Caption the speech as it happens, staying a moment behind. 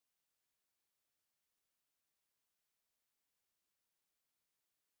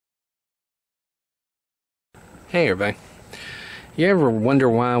Hey everybody, you ever wonder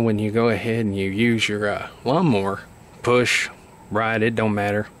why when you go ahead and you use your lawnmower, push, ride, it don't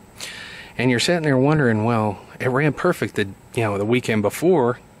matter, and you're sitting there wondering, well, it ran perfect the weekend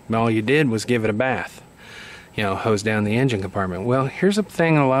before, and all you did was give it a bath, hose down the engine compartment. Well, here's a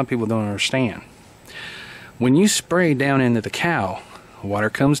thing a lot of people don't understand. When you spray down into the cowl, water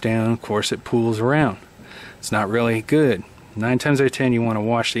comes down, of course it pools around. It's not really good. 9 times out of 10 you want to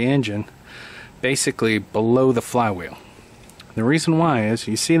wash the engine basically below the flywheel. The reason why is,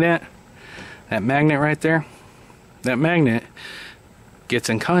 you see that magnet right there? That magnet gets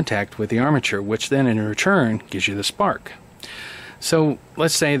in contact with the armature, which then in return gives you the spark. So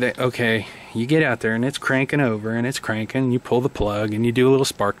let's say that, okay, you get out there and it's cranking over and it's cranking, you pull the plug and you do a little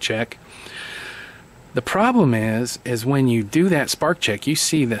spark check. The problem is when you do that spark check, you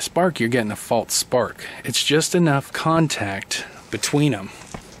see the spark, you're getting a false spark. It's just enough contact between them.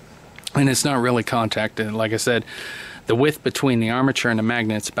 And it's not really contact. Like I said, the width between the armature and the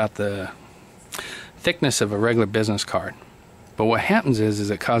magnet's about the thickness of a regular business card. But what happens is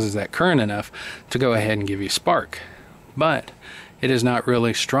it causes that current enough to go ahead and give you spark. But it is not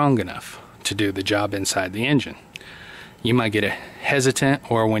really strong enough to do the job inside the engine. You might get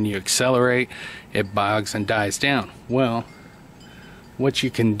hesitant, or when you accelerate, it bogs and dies down. Well, what you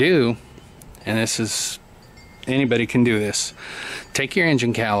can do, and this is, anybody can do this, take your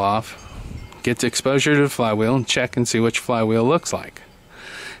engine cowl off, get the exposure to the flywheel, and check and see what your flywheel looks like.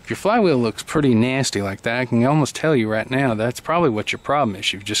 If your flywheel looks pretty nasty like that, I can almost tell you right now that's probably what your problem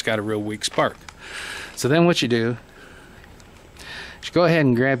is. You've just got a real weak spark. So then what you do is you go ahead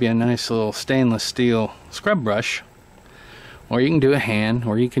and grab you a nice little stainless steel scrub brush, or you can do a hand,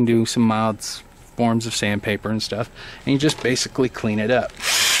 or you can do some mild forms of sandpaper and stuff, and you just basically clean it up.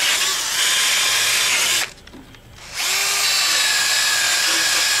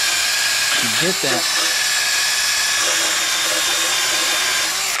 Get that.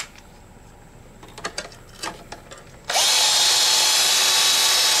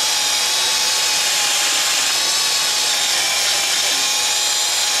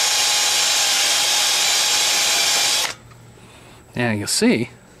 Now you'll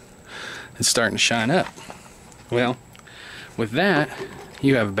see it's starting to shine up. Well, with that,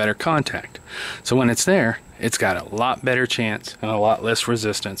 you have a better contact. So when it's there, it's got a lot better chance and a lot less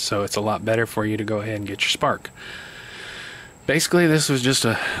resistance, so it's a lot better for you to go ahead and get your spark. Basically, this was just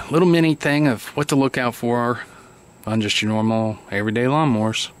a little mini thing of what to look out for on just your normal everyday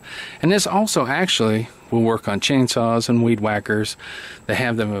lawnmowers. And this also actually will work on chainsaws and weed whackers that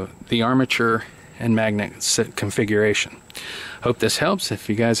have the armature and magnet set configuration. Hope this helps. If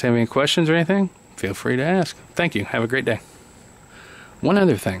you guys have any questions or anything, feel free to ask. Thank you. Have a great day. One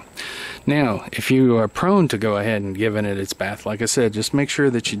other thing. Now, if you are prone to go ahead and giving it its bath, like I said, just make sure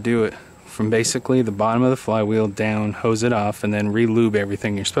that you do it from basically the bottom of the flywheel down, hose it off, and then re-lube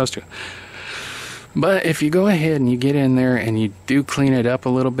everything you're supposed to. But if you go ahead and you get in there and you do clean it up a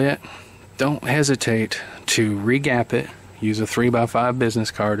little bit, don't hesitate to re-gap it. Use a 3x5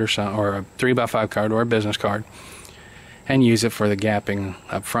 business card or a 3x5 card or a business card, and use it for the gapping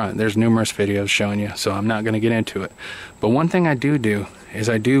up front. There's numerous videos showing you, so I'm not going to get into it. But one thing I do is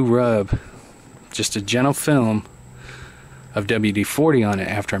I do rub just a gentle film of WD-40 on it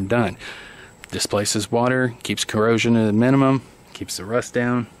after I'm done. Displaces water, keeps corrosion at a minimum, keeps the rust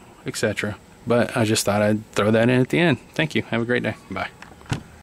down, etc. But I just thought I'd throw that in at the end. Thank you. Have a great day. Bye.